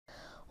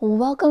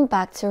Welcome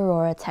back to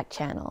Aurora Tech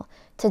Channel.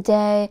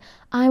 Today,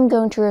 I'm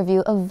going to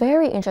review a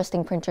very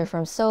interesting printer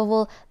from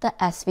Sovol, the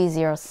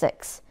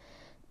SV06.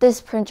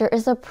 This printer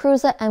is a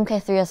Prusa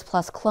MK3S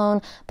Plus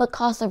clone, but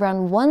costs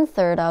around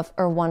 1/3 of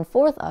or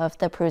 1/4 of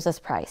the Prusa's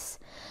price.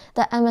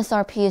 The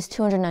MSRP is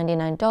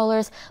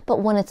 $299,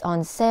 but when it's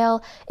on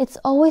sale, it's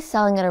always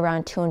selling at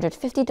around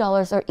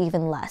 $250 or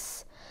even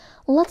less.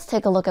 Let's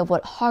take a look at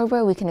what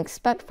hardware we can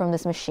expect from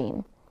this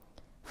machine.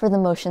 For the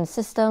motion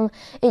system,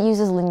 it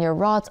uses linear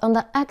rods on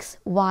the X,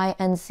 Y,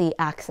 and Z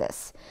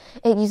axis.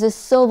 It uses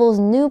Sovol's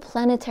new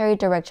planetary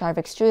direct drive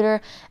extruder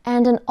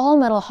and an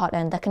all-metal hot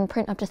end that can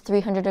print up to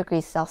 300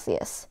 degrees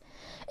Celsius.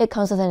 It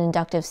comes with an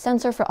inductive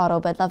sensor for auto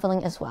bed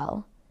leveling as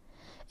well.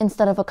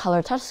 Instead of a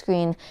color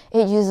touchscreen,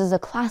 it uses a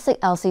classic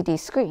LCD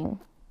screen.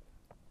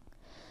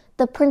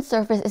 The print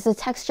surface is a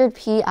textured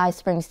PEI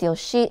spring steel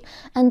sheet,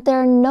 and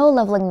there are no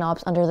leveling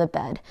knobs under the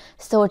bed,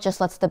 so it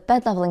just lets the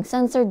bed leveling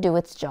sensor do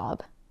its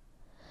job.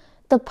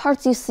 The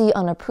parts you see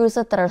on a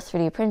Prusa that are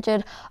 3D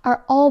printed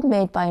are all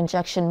made by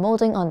injection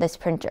molding on this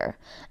printer,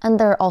 and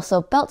there are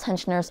also belt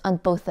tensioners on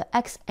both the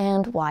X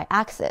and Y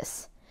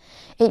axis.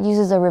 It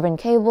uses a ribbon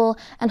cable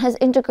and has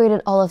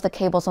integrated all of the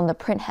cables on the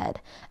print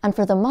head, and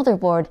for the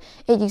motherboard,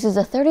 it uses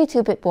a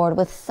 32-bit board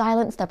with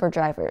silent stepper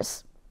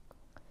drivers.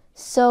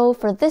 So,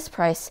 for this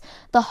price,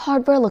 the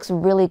hardware looks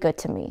really good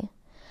to me.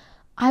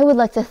 I would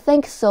like to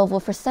thank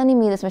Sovol for sending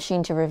me this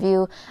machine to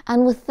review,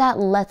 and with that,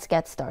 let's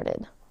get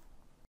started.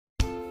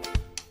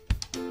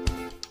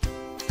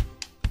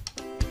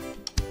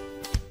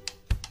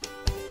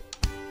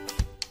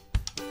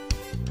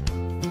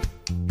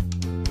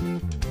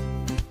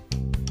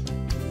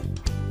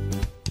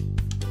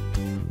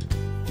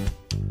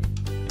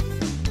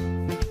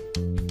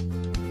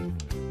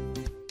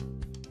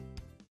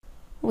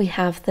 We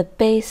have the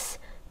base,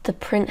 the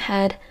print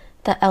head,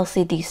 the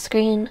LCD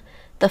screen,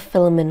 the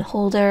filament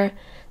holder,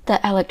 the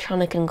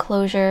electronic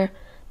enclosure,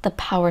 the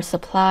power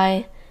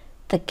supply,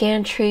 the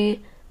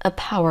gantry, a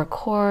power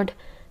cord,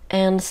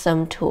 and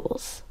some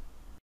tools.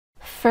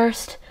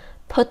 First,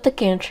 put the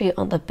gantry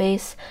on the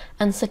base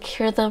and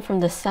secure them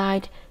from the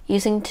side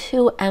using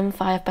two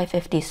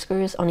M5x50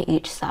 screws on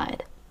each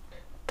side.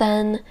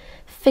 Then,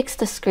 fix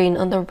the screen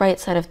on the right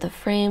side of the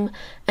frame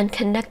and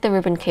connect the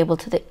ribbon cable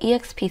to the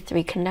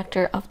EXP3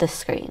 connector of the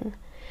screen.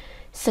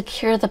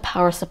 Secure the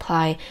power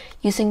supply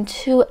using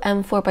two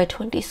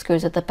M4x20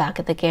 screws at the back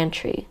of the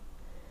gantry.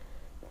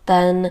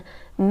 Then,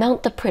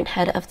 mount the print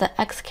head of the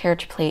X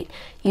carriage plate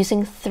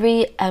using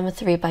three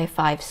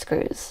M3x5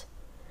 screws.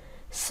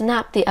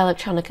 Snap the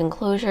electronic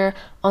enclosure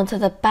onto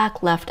the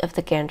back left of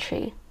the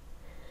gantry.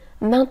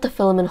 Mount the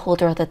filament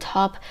holder at the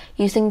top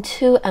using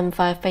two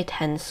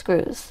M5x10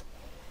 screws.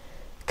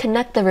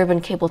 Connect the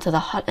ribbon cable to the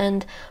hot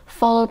end,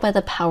 followed by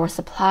the power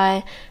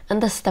supply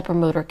and the stepper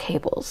motor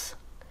cables.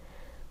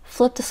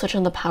 Flip the switch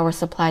on the power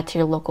supply to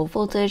your local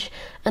voltage,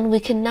 and we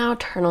can now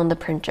turn on the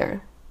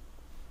printer.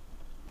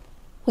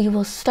 We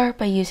will start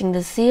by using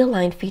the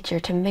Z-align feature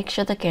to make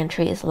sure the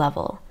gantry is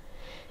level.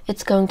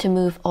 It's going to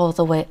move all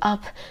the way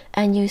up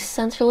and use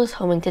sensorless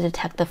homing to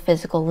detect the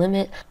physical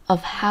limit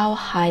of how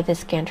high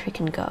this gantry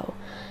can go,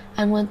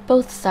 and when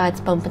both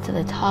sides bump into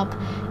the top,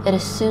 it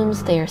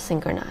assumes they are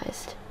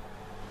synchronized.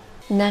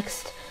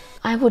 Next,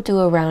 I will do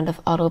a round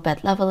of auto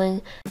bed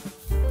leveling,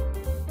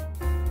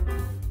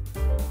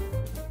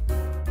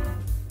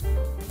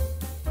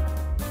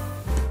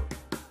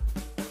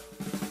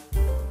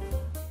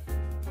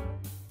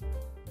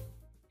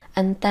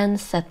 and then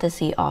set the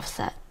Z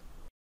offset.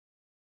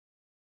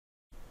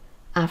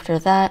 After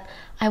that,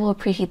 I will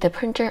preheat the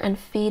printer and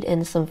feed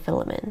in some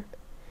filament.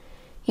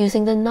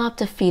 Using the knob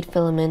to feed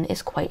filament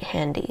is quite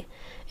handy.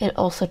 It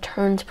also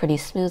turns pretty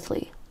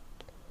smoothly.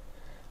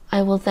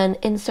 I will then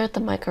insert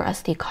the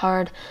microSD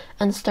card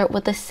and start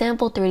with the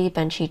sample 3D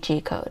Benchy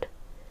G-code.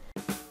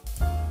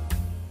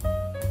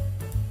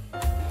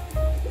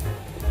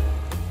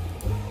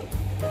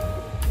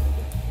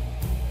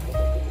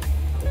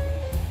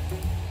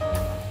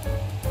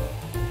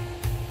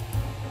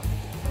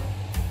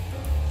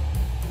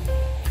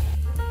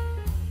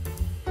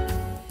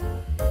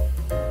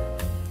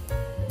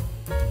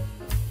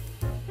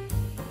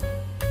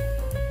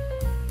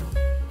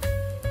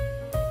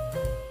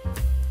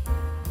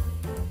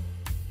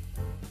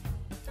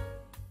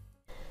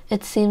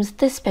 It seems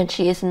this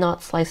Benchy is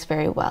not sliced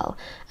very well,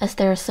 as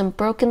there are some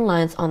broken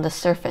lines on the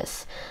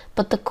surface,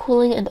 but the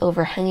cooling and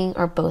overhanging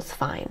are both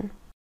fine.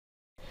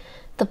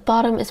 The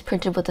bottom is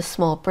printed with a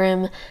small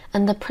brim,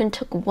 and the print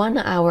took 1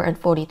 hour and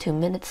 42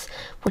 minutes,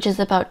 which is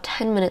about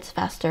 10 minutes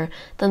faster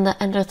than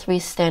the Ender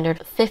 3's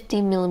standard 50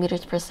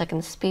 mm per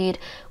second speed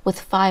with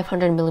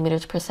 500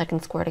 mm per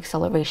second squared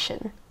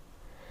acceleration.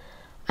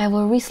 I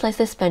will reslice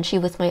this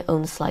Benchy with my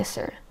own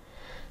slicer.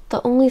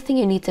 The only thing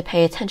you need to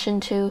pay attention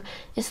to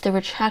is the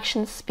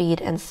retraction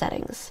speed and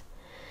settings.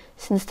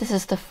 Since this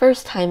is the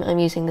first time I'm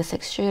using this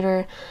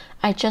extruder,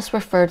 I just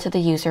refer to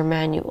the user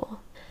manual.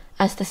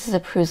 As this is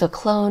a Prusa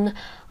clone,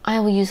 I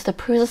will use the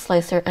Prusa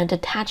slicer and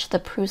detach the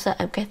Prusa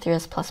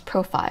MK3S Plus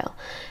profile,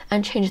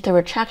 and change the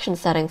retraction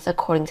settings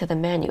according to the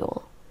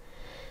manual.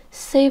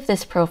 save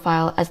this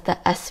profile as the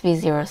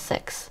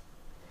SV06.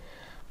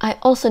 I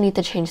also need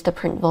to change the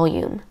print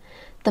volume.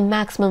 The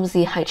maximum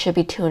Z height should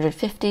be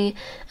 250,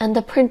 and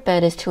the print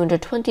bed is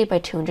 220 by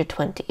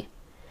 220.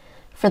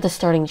 For the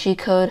starting G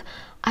code,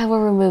 I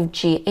will remove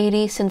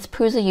G80 since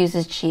Prusa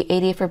uses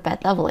G80 for bed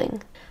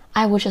leveling.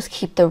 I will just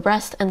keep the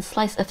rest and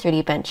slice a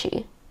 3D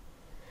benchy.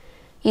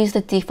 Use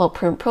the default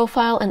print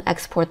profile and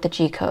export the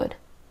G code.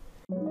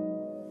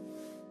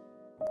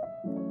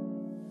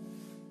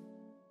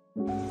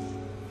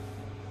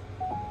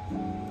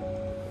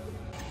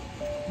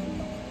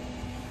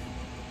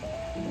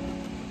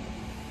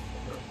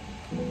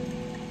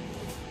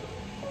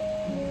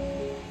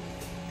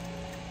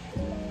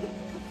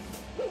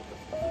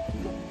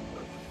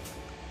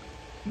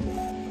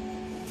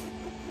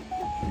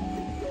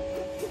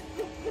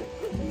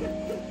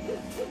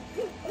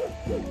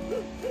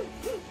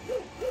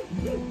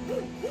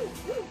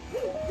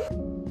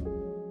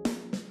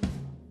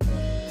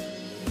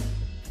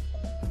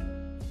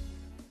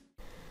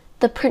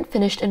 The print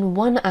finished in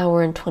 1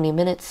 hour and 20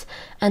 minutes,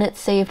 and it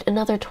saved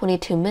another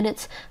 22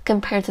 minutes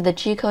compared to the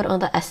G-code on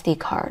the SD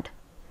card.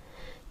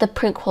 The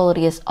print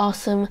quality is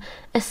awesome,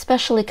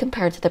 especially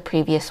compared to the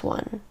previous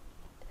one.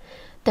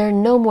 There are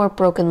no more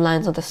broken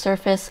lines on the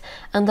surface,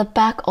 and the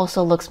back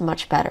also looks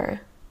much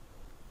better.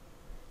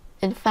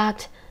 In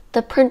fact,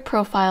 the print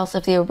profiles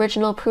of the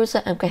original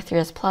Prusa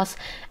MK3S Plus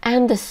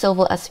and the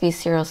Sovol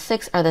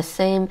SV06 are the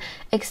same,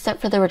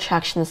 except for the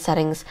retraction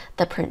settings,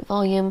 the print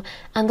volume,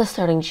 and the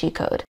starting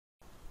G-code.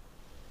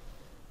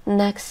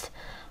 Next,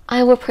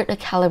 I will print a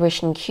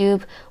calibration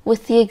cube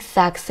with the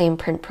exact same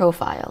print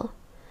profile.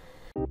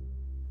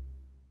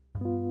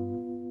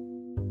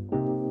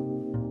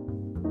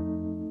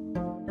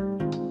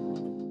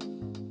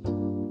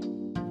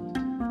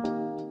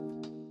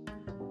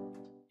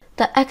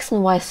 The X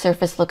and Y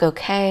surface look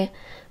okay,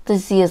 the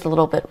Z is a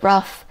little bit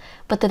rough,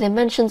 but the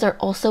dimensions are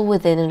also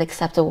within an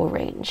acceptable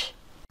range.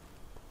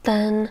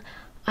 Then,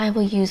 I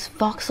will use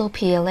voxel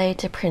PLA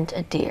to print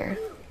a deer.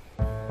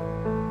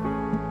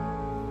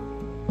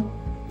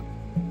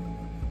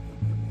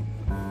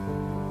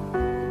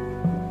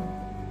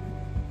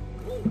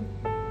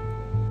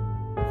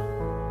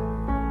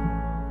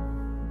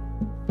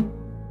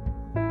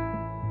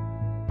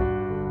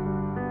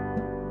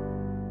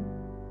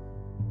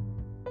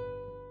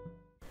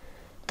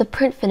 The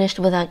print finished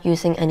without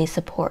using any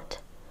support.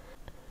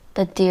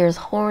 The deer's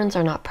horns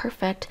are not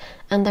perfect,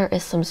 and there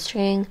is some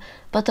string,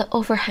 but the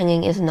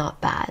overhanging is not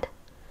bad.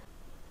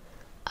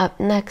 Up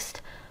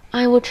next,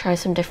 I will try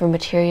some different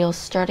materials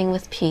starting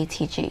with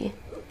PETG.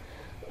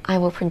 I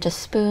will print a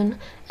spoon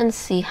and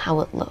see how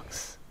it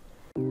looks.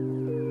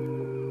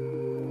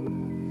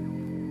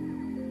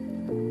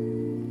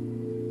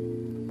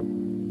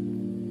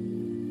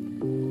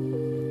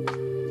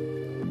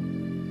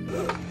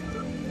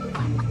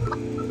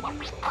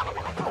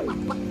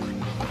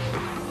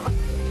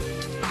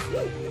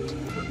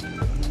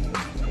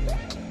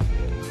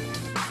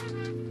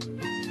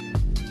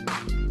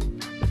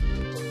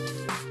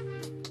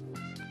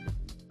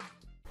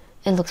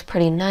 It looks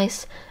pretty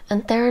nice,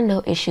 and there are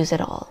no issues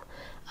at all.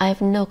 I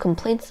have no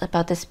complaints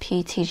about this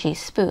PETG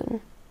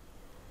spoon.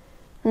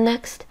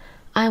 Next,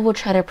 I will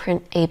try to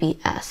print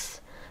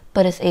ABS,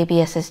 but as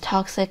ABS is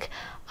toxic,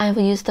 I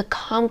will use the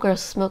ComGrow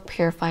smoke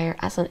purifier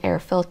as an air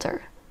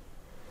filter.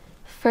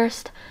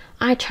 First,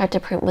 I tried to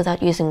print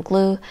without using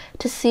glue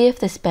to see if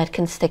this bed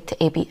can stick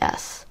to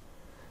ABS.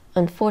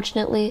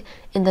 Unfortunately,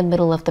 in the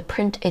middle of the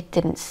print it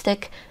didn't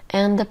stick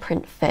and the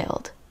print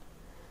failed.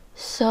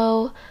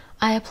 So,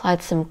 I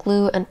applied some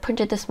glue and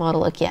printed this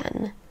model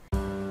again.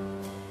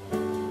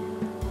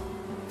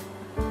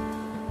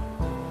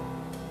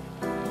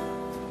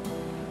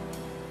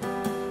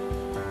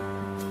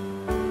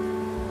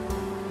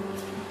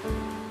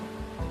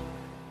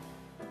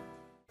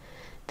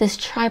 This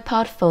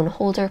tripod phone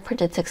holder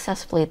printed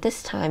successfully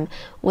this time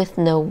with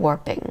no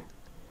warping.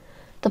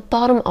 The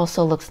bottom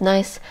also looks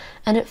nice,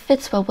 and it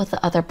fits well with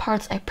the other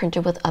parts I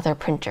printed with other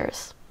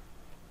printers.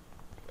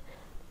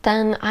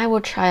 Then I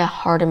will try a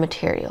harder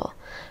material.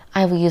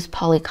 I will use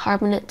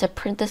polycarbonate to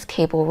print this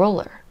cable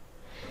roller.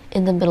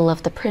 In the middle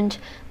of the print,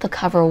 the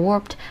cover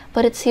warped,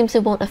 but it seems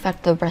it won't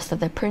affect the rest of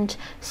the print,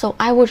 so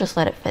I will just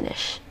let it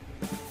finish.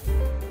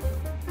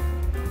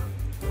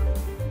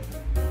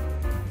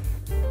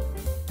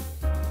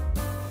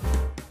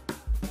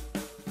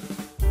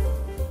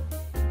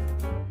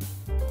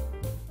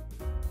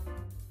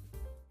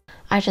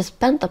 I just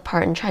bent the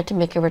part and tried to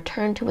make it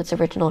return to its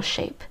original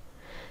shape.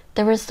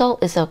 The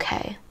result is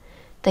okay.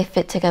 They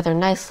fit together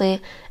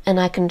nicely, and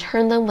I can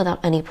turn them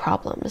without any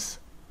problems.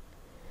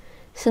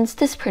 Since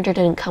this printer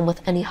didn't come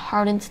with any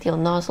hardened steel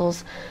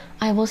nozzles,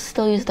 I will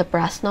still use the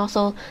brass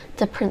nozzle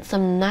to print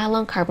some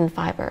nylon carbon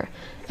fiber,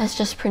 as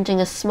just printing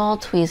a small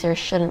tweezer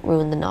shouldn't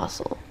ruin the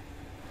nozzle.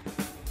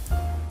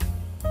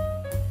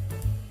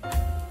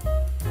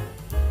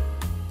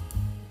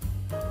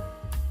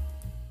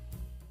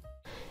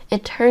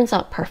 It turns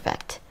out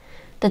perfect.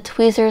 The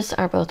tweezers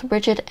are both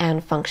rigid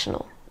and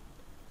functional.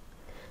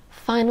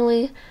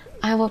 Finally,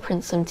 I will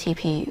print some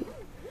TPU.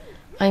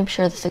 I'm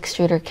sure this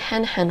extruder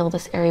can handle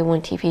this Area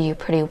 1 TPU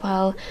pretty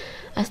well,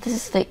 as this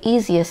is the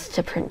easiest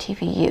to print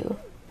TPU.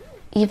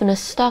 Even a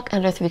stock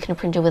Ender 3 can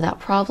print it without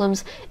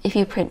problems if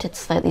you print it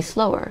slightly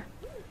slower.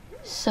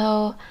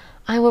 So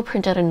I will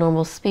print at a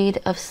normal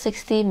speed of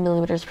 60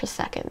 millimeters per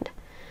second.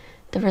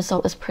 The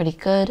result is pretty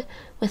good,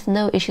 with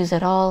no issues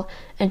at all,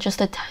 and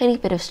just a tiny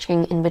bit of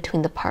string in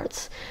between the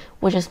parts,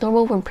 which is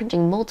normal when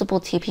printing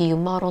multiple TPU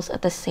models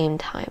at the same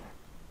time.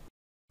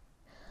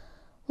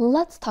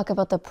 Let's talk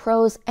about the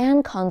pros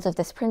and cons of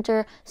this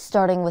printer,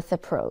 starting with the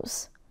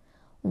pros.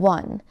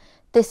 1.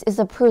 This is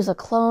a Prusa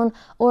clone,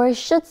 or I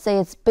should say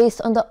it's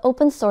based on the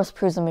open source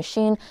Prusa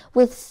machine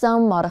with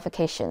some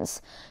modifications,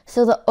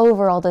 so the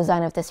overall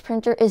design of this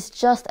printer is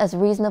just as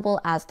reasonable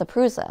as the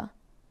Prusa.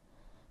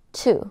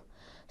 2.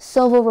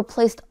 Sovol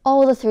replaced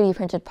all the 3D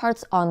printed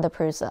parts on the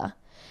Prusa.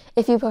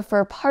 If you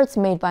prefer parts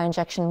made by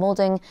injection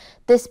molding,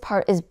 this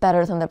part is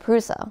better than the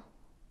Prusa.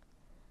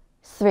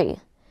 3.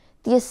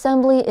 The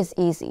assembly is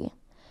easy.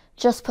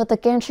 Just put the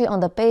gantry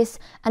on the base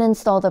and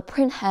install the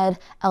print head,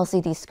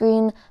 LCD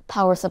screen,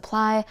 power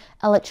supply,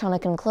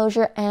 electronic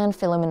enclosure, and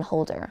filament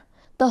holder.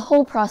 The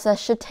whole process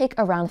should take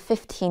around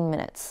 15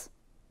 minutes.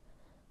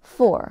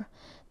 4.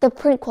 The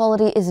print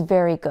quality is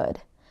very good.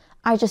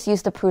 I just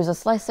used the Prusa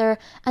slicer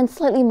and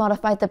slightly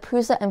modified the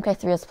Prusa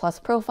MK3S Plus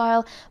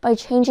profile by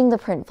changing the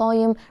print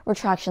volume,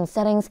 retraction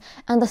settings,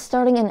 and the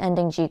starting and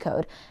ending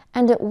G-code,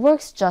 and it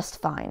works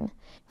just fine.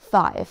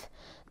 5.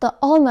 The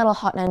all-metal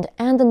hotend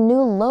and the new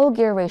low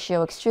gear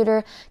ratio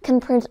extruder can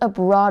print a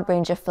broad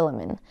range of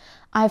filament.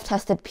 I've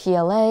tested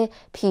PLA,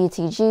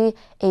 PETG,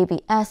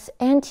 ABS,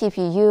 and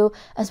TPU,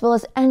 as well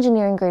as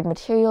engineering-grade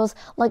materials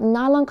like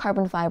nylon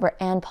carbon fiber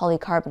and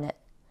polycarbonate.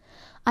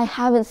 I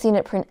haven't seen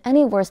it print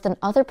any worse than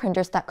other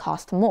printers that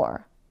cost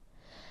more.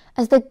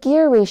 As the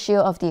gear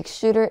ratio of the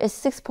extruder is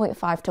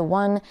 6.5 to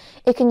 1,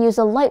 it can use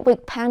a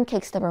lightweight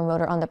pancake stepper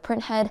motor on the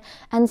print head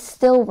and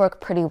still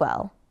work pretty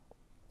well.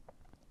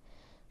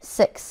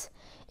 6.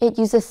 It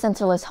uses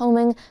sensorless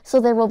homing,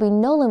 so there will be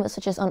no limit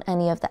switches on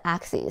any of the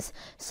axes,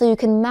 so you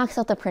can max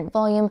out the print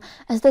volume,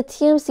 as the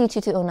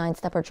TMC2209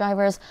 stepper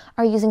drivers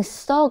are using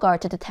stall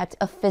guard to detect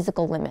a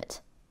physical limit.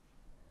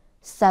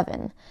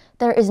 7.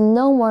 There is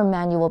no more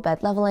manual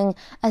bed leveling,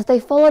 as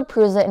they followed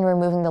Prusa in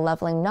removing the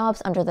leveling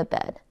knobs under the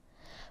bed.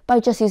 By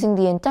just using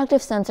the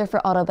inductive sensor for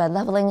auto bed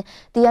leveling,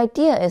 the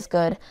idea is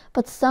good,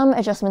 but some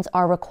adjustments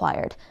are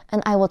required,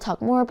 and I will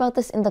talk more about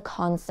this in the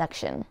cons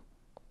section.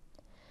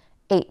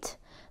 8.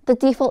 The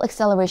default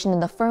acceleration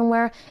in the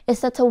firmware is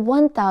set to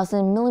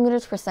 1000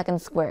 millimeters per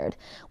second squared,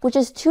 which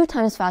is 2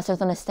 times faster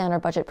than a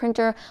standard budget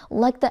printer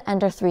like the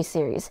Ender 3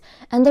 series,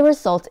 and the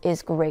result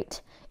is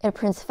great. It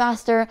prints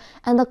faster,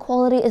 and the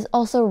quality is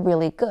also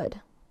really good.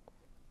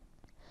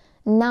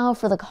 Now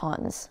for the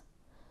cons.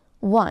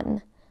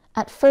 1.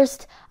 At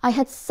first, I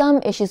had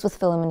some issues with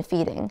filament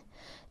feeding.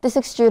 This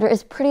extruder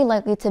is pretty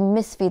likely to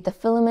misfeed the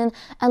filament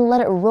and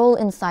let it roll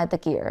inside the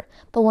gear,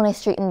 but when I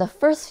straighten the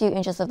first few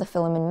inches of the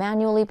filament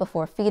manually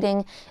before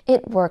feeding,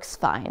 it works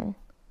fine.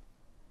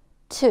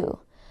 2.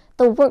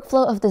 The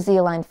workflow of the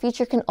Z-align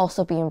feature can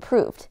also be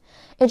improved.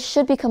 It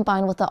should be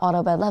combined with the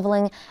auto bed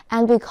leveling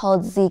and be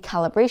called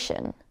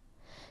Z-calibration.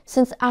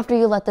 Since after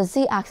you let the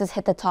Z-axis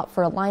hit the top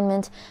for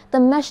alignment,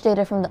 the mesh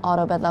data from the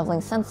auto bed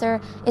leveling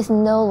sensor is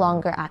no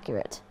longer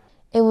accurate.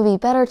 It would be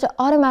better to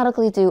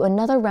automatically do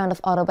another round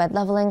of auto bed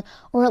leveling,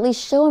 or at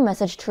least show a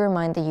message to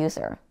remind the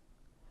user.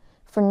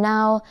 For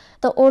now,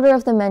 the order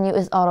of the menu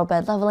is auto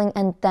bed leveling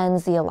and then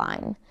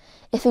Z-align.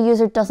 If a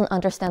user doesn't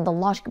understand the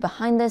logic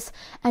behind this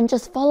and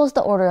just follows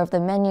the order of the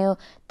menu,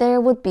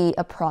 there would be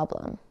a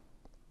problem.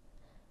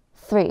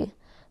 3.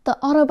 The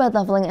auto bed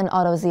leveling and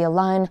auto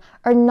Z-align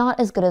are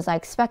not as good as I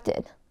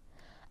expected.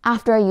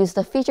 After I used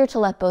the feature to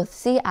let both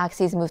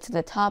Z-axes move to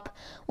the top,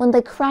 when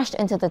they crashed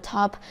into the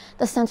top,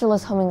 the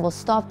sensorless homing will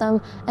stop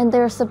them, and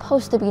they're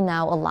supposed to be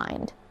now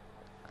aligned.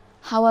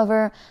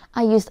 However,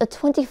 I used a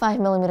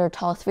 25mm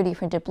tall 3D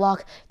printed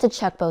block to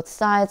check both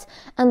sides,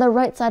 and the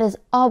right side is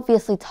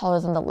obviously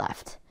taller than the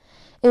left.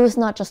 It was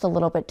not just a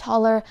little bit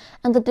taller,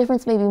 and the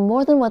difference may be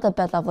more than what the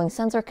bed leveling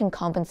sensor can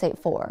compensate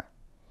for.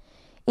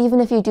 Even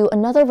if you do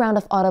another round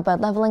of auto bed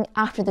leveling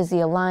after the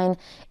Z-align,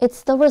 it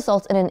still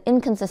results in an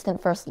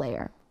inconsistent first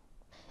layer.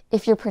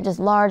 If your print is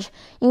large,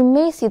 you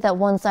may see that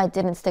one side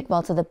didn't stick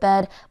well to the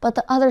bed, but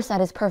the other side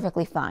is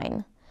perfectly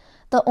fine.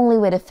 The only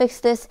way to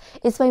fix this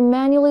is by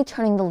manually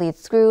turning the lead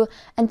screw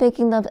and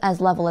making them as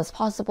level as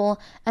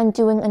possible and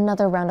doing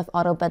another round of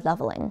auto bed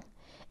leveling.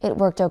 It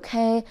worked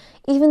okay,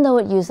 even though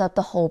it used up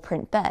the whole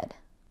print bed.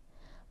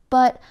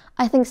 But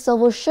I think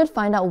Sovol should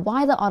find out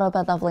why the auto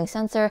bed leveling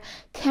sensor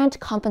can't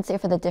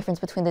compensate for the difference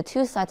between the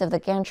two sides of the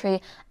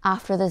gantry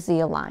after the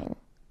Z-align.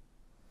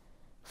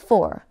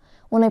 4.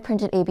 When I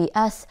printed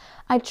ABS,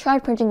 I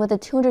tried printing with a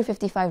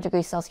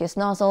 255°C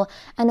nozzle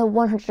and a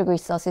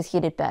 100°C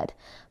heated bed,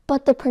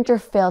 but the printer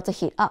failed to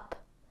heat up.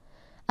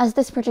 As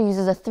this printer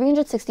uses a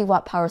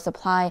 360-watt power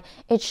supply,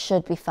 it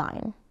should be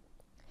fine.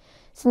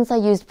 Since I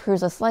used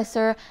Prusa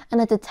Slicer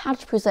and a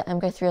detached Prusa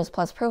MK3S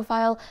Plus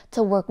profile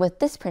to work with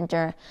this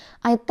printer,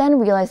 I then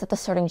realized that the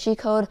starting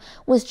G-code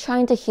was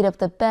trying to heat up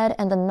the bed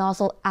and the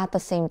nozzle at the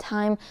same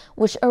time,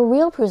 which a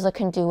real Prusa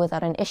can do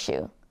without an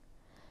issue.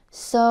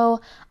 So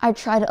I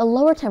tried a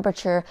lower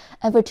temperature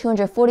of a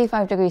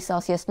 245 degrees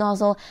Celsius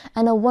nozzle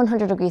and a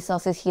 100 degrees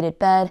Celsius heated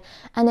bed,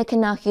 and it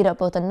can now heat up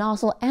both the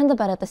nozzle and the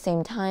bed at the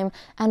same time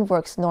and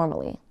works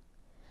normally.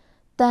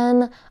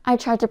 Then I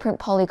tried to print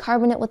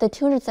polycarbonate with a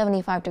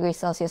 275 degrees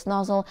Celsius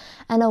nozzle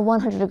and a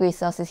 100 degrees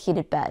Celsius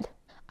heated bed.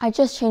 I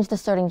just changed the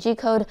starting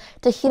G-code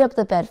to heat up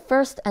the bed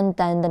first and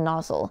then the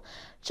nozzle,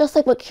 just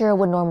like what Cura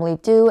would normally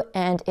do,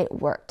 and it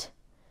worked.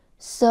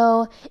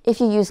 So if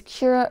you use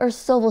Cura or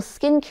Sovol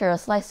Skin Cura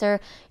Slicer,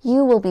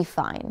 you will be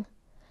fine.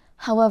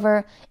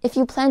 However, if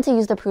you plan to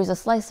use the Prusa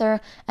Slicer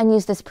and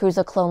use this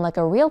Prusa clone like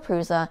a real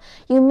Prusa,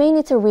 you may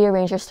need to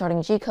rearrange your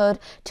starting G-code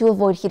to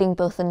avoid heating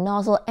both the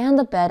nozzle and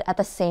the bed at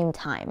the same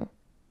time.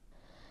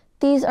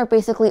 These are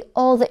basically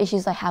all the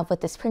issues I have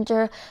with this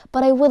printer,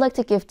 but I would like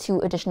to give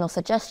 2 additional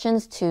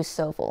suggestions to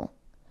Sovol.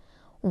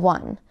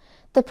 1.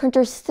 The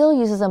printer still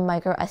uses a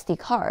micro SD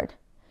card.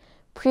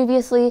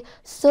 Previously,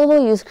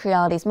 Sovol used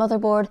Creality's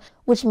motherboard,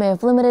 which may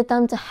have limited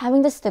them to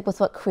having to stick with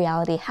what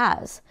Creality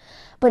has.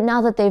 But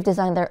now that they've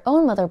designed their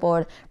own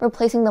motherboard,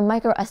 replacing the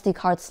micro SD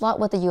card slot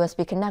with a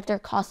USB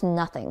connector costs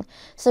nothing,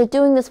 so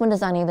doing this when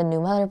designing the new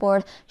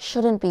motherboard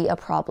shouldn't be a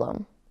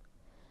problem.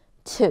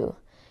 2.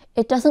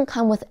 It doesn't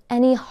come with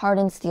any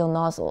hardened steel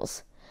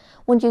nozzles.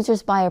 When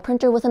users buy a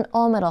printer with an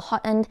all-metal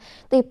hot end,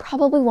 they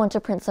probably want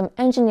to print some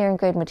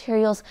engineering-grade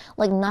materials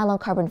like nylon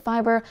carbon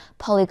fiber,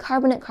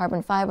 polycarbonate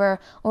carbon fiber,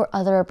 or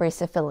other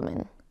abrasive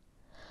filament.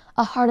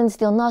 A hardened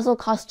steel nozzle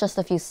costs just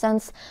a few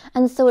cents,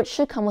 and so it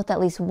should come with at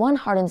least 1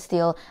 hardened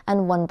steel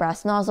and 1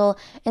 brass nozzle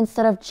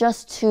instead of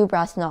just 2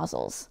 brass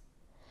nozzles.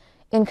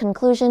 In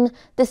conclusion,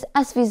 this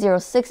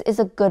SV06 is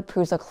a good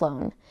Prusa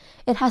clone.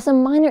 It has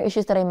some minor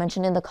issues that I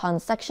mentioned in the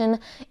cons section,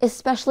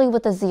 especially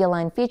with the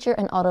Z-align feature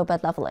and auto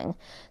bed leveling,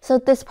 so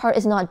this part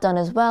is not done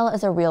as well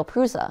as a real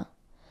Prusa.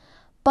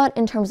 But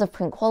in terms of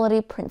print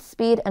quality, print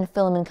speed, and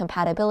filament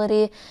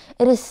compatibility,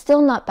 it is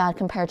still not bad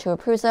compared to a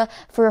Prusa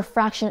for a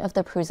fraction of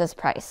the Prusa's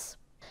price.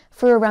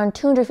 For around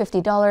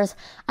 $250,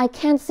 I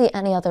can't see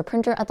any other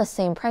printer at the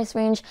same price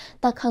range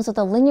that comes with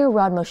a linear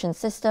rod motion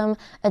system,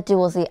 a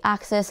dual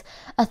Z-axis,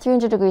 a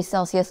 300 degrees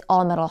Celsius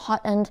all-metal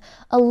hot end,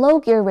 a low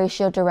gear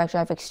ratio direct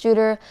drive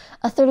extruder,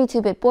 a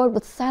 32-bit board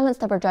with silent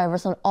stepper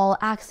drivers on all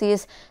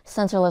axes,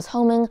 sensorless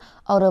homing,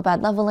 auto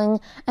bed leveling,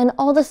 and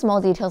all the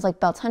small details like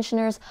belt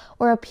tensioners,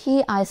 or a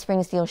PI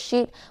spring steel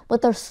sheet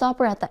with a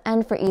stopper at the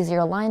end for easier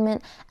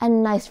alignment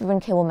and nice ribbon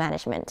cable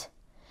management.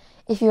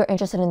 If you are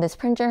interested in this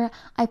printer,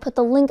 I put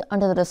the link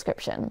under the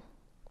description.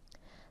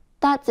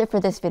 That's it for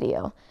this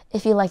video.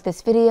 If you like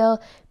this video,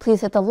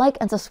 please hit the like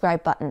and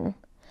subscribe button.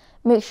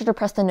 Make sure to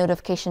press the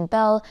notification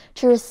bell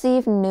to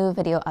receive new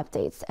video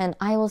updates, and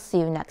I will see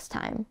you next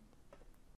time.